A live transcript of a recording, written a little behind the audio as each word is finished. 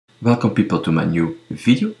Welcome people to my new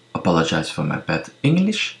video. Apologize for my bad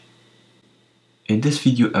English. In this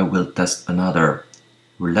video I will test another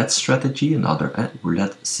roulette strategy, another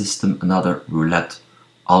roulette system, another roulette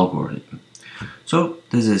algorithm. So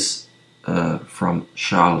this is from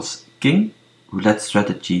Charles King, Roulette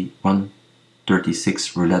Strategy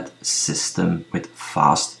 136 roulette system with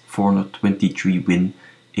fast 423 win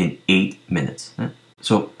in 8 minutes.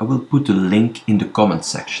 So I will put a link in the comment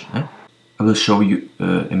section. I will show you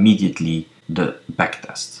immediately the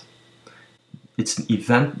backtest. It's an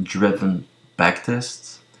event-driven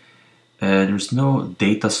backtest. There's no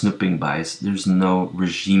data snooping bias, there's no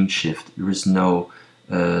regime shift, there is no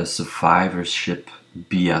survivorship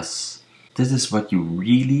bias. This is what you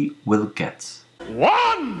really will get.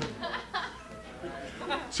 1,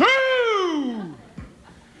 2,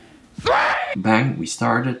 3! Bang, we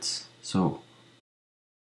started. So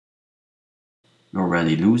you're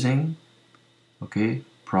already losing. Okay,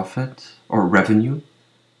 profit or revenue.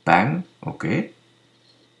 Bang, okay.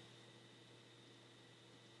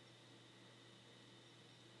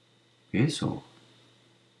 Okay, so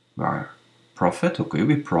we are profit. Okay,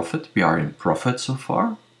 we profit. We are in profit so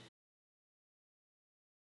far.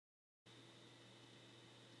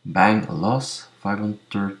 Bang, a loss.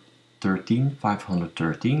 513,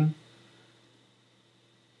 513.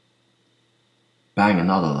 Bang,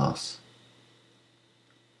 another loss.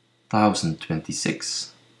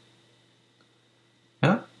 1026.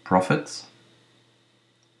 Yeah, profit.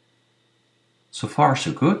 So far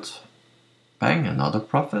so good. Bang, another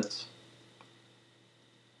profit.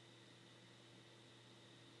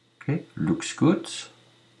 Okay, looks good.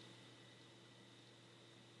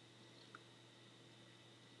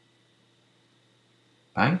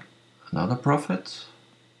 Bang, another profit.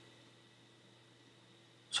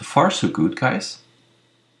 So far so good, guys.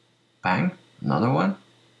 Bang, another one.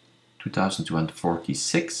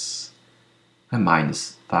 2246 and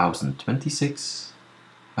minus 1026.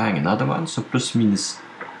 Bang, another one. So plus minus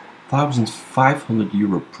 1500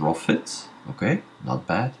 euro profit. Okay, not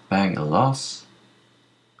bad. Bang, a loss.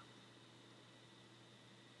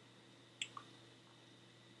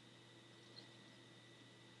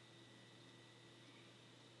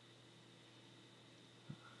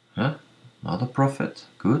 Yeah, another profit.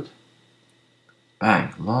 Good.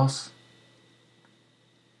 Bang, loss.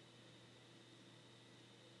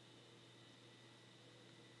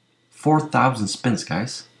 $4,000 spins,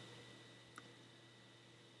 guys.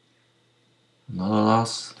 Another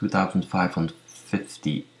loss,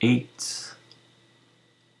 2,558.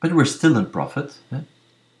 But we're still in profit.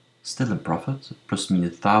 Still in profit. Plus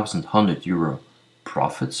minus 1,100 euro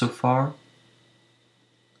profit so far.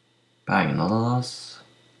 Bang, another loss.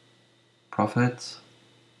 Profit.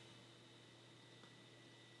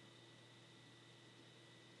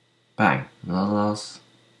 Bang, another loss.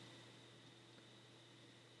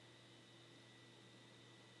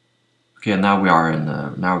 Okay, now we are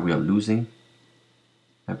losing.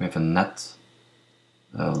 And we have a net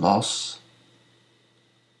loss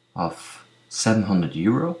of 700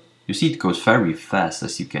 euro. You see, it goes very fast,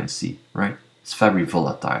 as you can see, right? It's very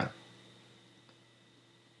volatile.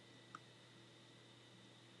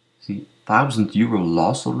 See, 1,000 euro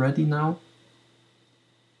loss already now.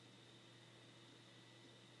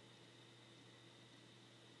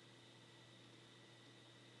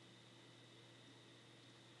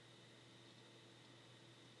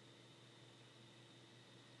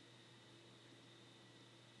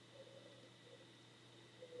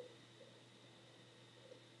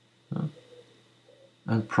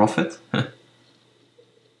 And profit.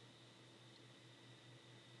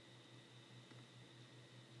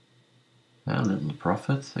 A little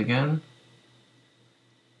profit again.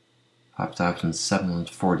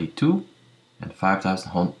 5,742 and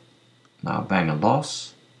 5,000. Now bang, a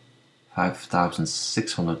loss.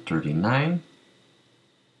 5,639.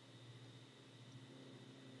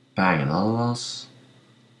 Bang, another loss.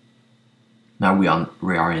 Now we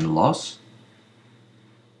are in loss.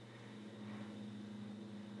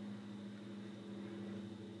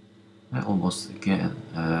 Almost again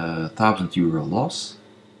 1,000 euro loss.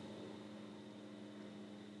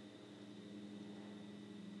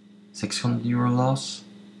 600 euro loss.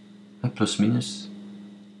 And plus minus.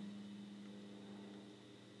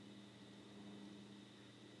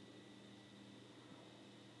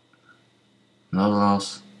 Another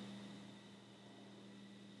loss.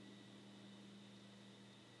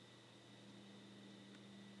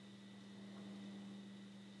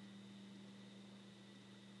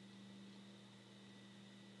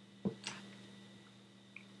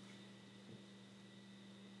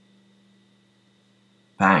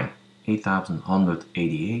 Bang,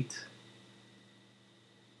 8,188.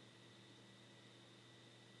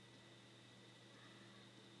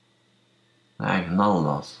 Bang, another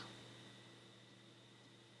loss.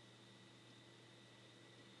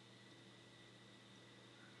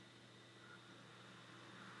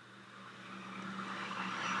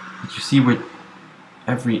 But you see with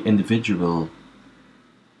every individual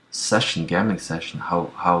session, gambling session,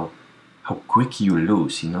 how quick you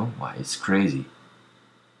lose, you know? Why, it's crazy.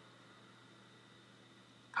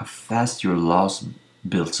 How fast your loss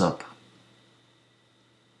builds up.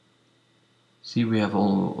 See, we have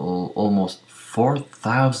almost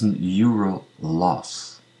 4,000 euro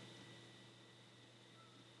loss.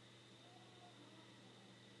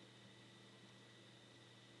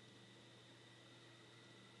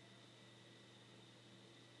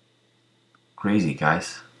 Crazy,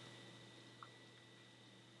 guys.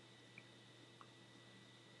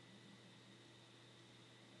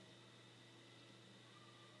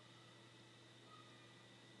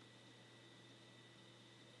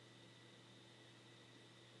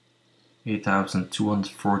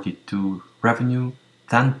 $8,242 revenue,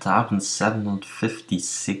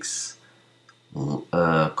 10,756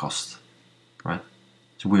 cost, right?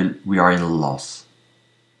 So we are in a loss.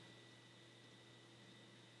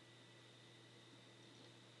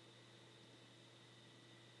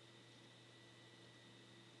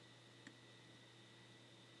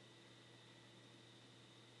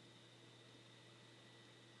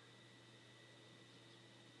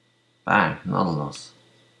 Bang, another loss.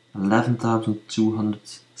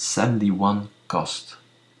 11,271 cost,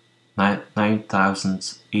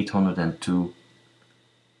 9,802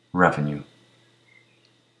 revenue.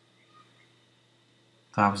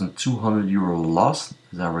 1,200 euro loss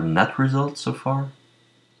is our net result so far.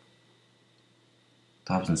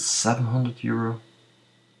 1,700 euro.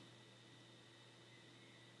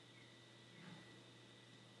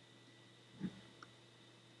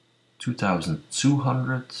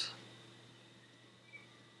 $2,200.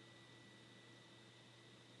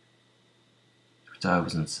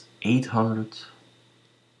 2,800.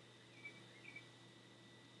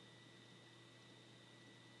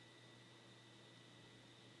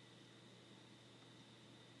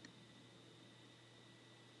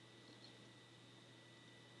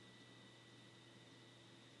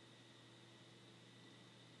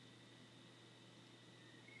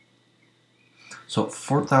 So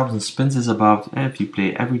 4,000 spins is about, if you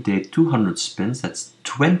play every day 200 spins, that's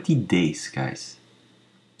 20 days, guys.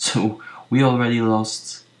 So we already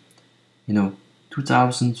lost,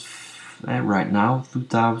 2,000, right now,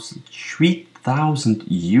 3,000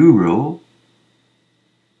 euro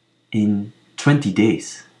in 20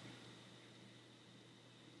 days.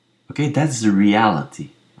 Okay, that's the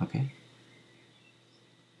reality, okay?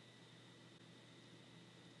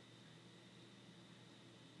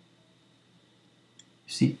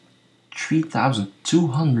 See,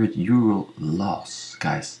 3,200 euro loss,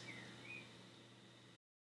 guys.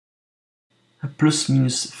 A plus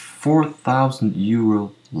minus 4,000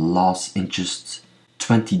 euro loss in just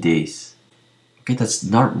 20 days. Okay, that's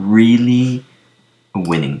not really a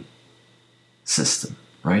winning system,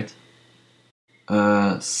 right?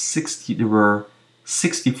 There were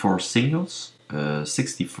 64 singles,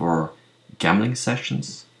 64 gambling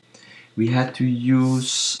sessions. We had to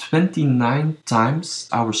use 29 times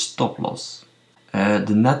our stop loss.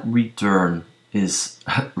 The net return is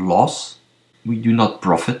loss. We do not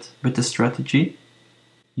profit with the strategy.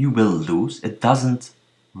 You will lose. It doesn't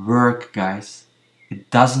work, guys.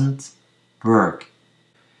 It doesn't work.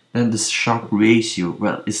 Then the Sharpe ratio,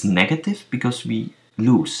 well, is negative because we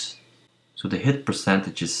lose. So the hit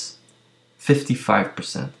percentage is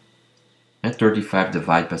 55%. And 35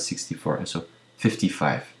 divided by 64, and so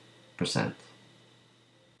 55%.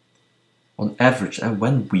 On average, and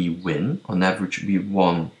when we win, on average we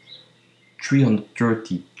won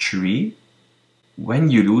 333.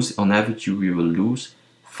 When you lose, on average you will lose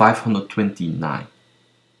 529.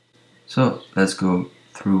 So let's go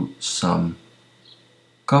through some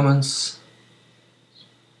comments.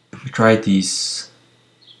 We tried these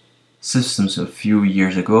systems a few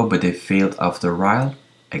years ago, but they failed after a while.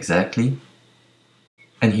 Exactly.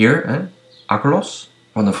 And here, Akalos,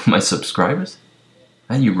 one of my subscribers,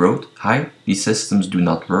 and you wrote, "Hi, these systems do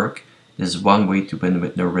not work. There's one way to win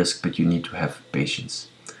with no risk, but you need to have patience."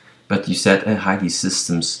 But you said, "Hi, these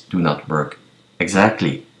systems do not work."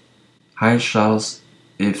 Exactly. "Hi, Charles,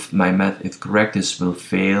 if my math is correct, this will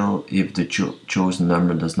fail if the chosen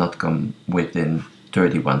number does not come within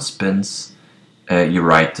 31 spins." You're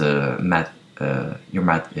right, your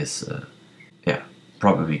math is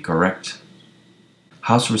probably correct.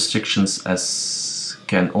 House restrictions as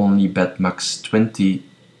can only bet max $20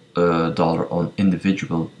 on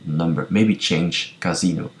individual number. Maybe change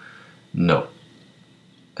casino. No.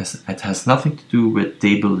 It has nothing to do with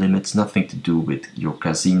table limits, nothing to do with your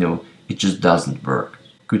casino. It just doesn't work.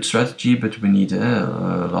 Good strategy, but we need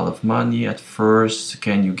a lot of money at first.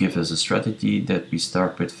 Can you give us a strategy that we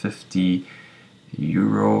start with 50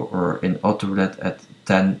 euro or in auto roulette at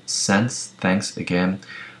 10 cents? Thanks again.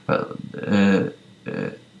 Well,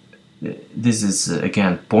 this is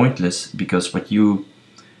again pointless, because what you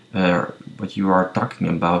are talking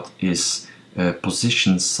about is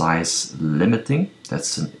position size limiting.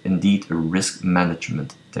 That's indeed a risk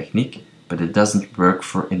management technique, but it doesn't work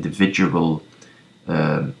for individual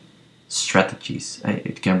strategies.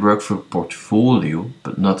 It can work for portfolio,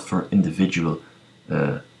 but not for individual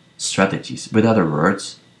strategies. With other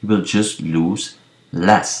words, you will just lose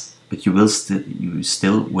less, but you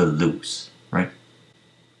still will lose, right?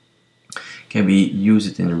 Can we use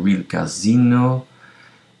it in a real casino?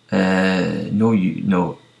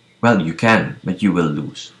 No. Well, you can, but you will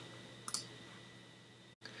lose.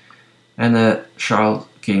 And Charles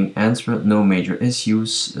King answered, no major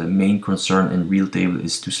issues. The main concern in real table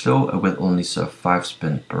is too slow. I will only serve 5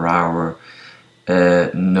 spin per hour.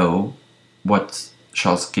 No, what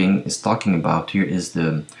Charles King is talking about here is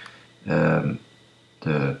the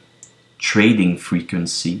trading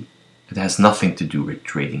frequency. It has nothing to do with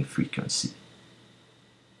trading frequency.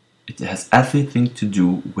 It has everything to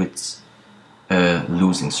do with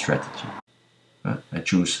losing strategy. I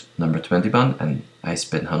choose number 21 and I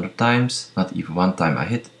spin 100 times, not even one time I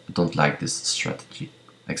hit. I don't like this strategy.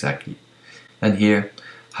 Exactly. And here,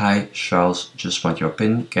 hi Charles, just want your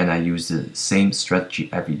opinion. Can I use the same strategy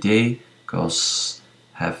every day? Because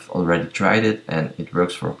have already tried it and it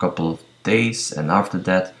works for a couple of days, and after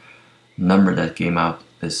that, number that came out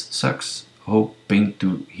is sucks. Hoping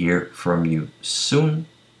to hear from you soon.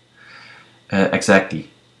 Exactly.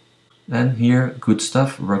 And here, good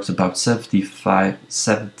stuff, works about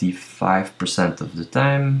 75% of the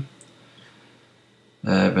time.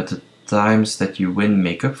 But the times that you win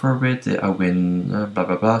make up for it. I win blah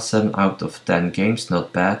blah blah, 7 out of 10 games,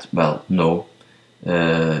 not bad. Well, no.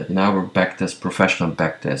 In our backtest, professional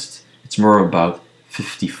backtest, it's more about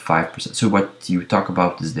 55%. So what you talk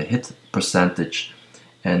about is the hit percentage,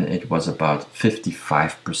 and it was about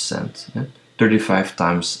 55%. 35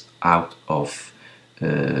 times out of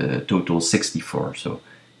total 64, so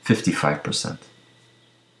 55%.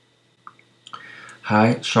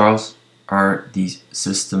 Hi Charles, are these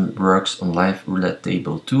system works on live roulette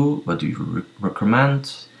table too? What do you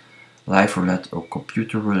recommend? Live roulette or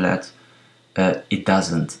computer roulette? It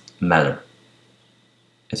doesn't matter.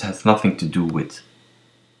 It has nothing to do with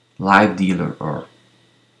live dealer or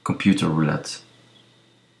computer roulette.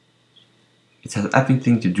 It has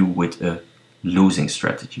everything to do with a losing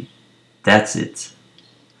strategy. That's it.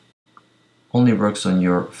 Only works on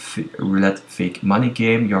your roulette fake money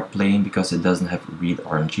game you're playing because it doesn't have real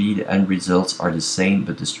RNG. The end results are the same,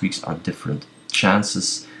 but the streaks are different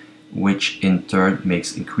chances, which in turn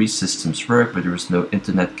makes increased systems work, but there is no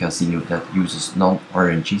internet casino that uses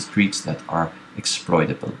non-RNG streaks that are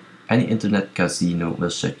exploitable. Any internet casino will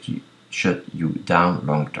shut you down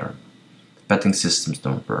long term. Betting systems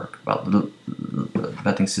don't work. Well,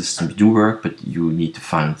 betting systems do work, but you need to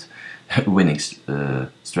find a winning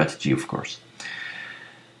strategy, of course.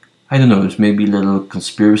 I don't know, it's maybe a little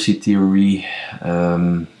conspiracy theory.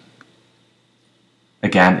 Again,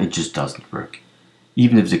 it just doesn't work.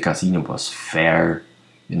 Even if the casino was fair,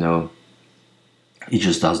 you know, it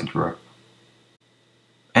just doesn't work.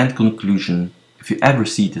 And conclusion, if you ever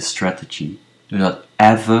see this strategy, do not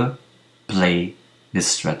ever play this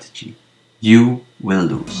strategy. You will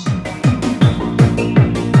lose.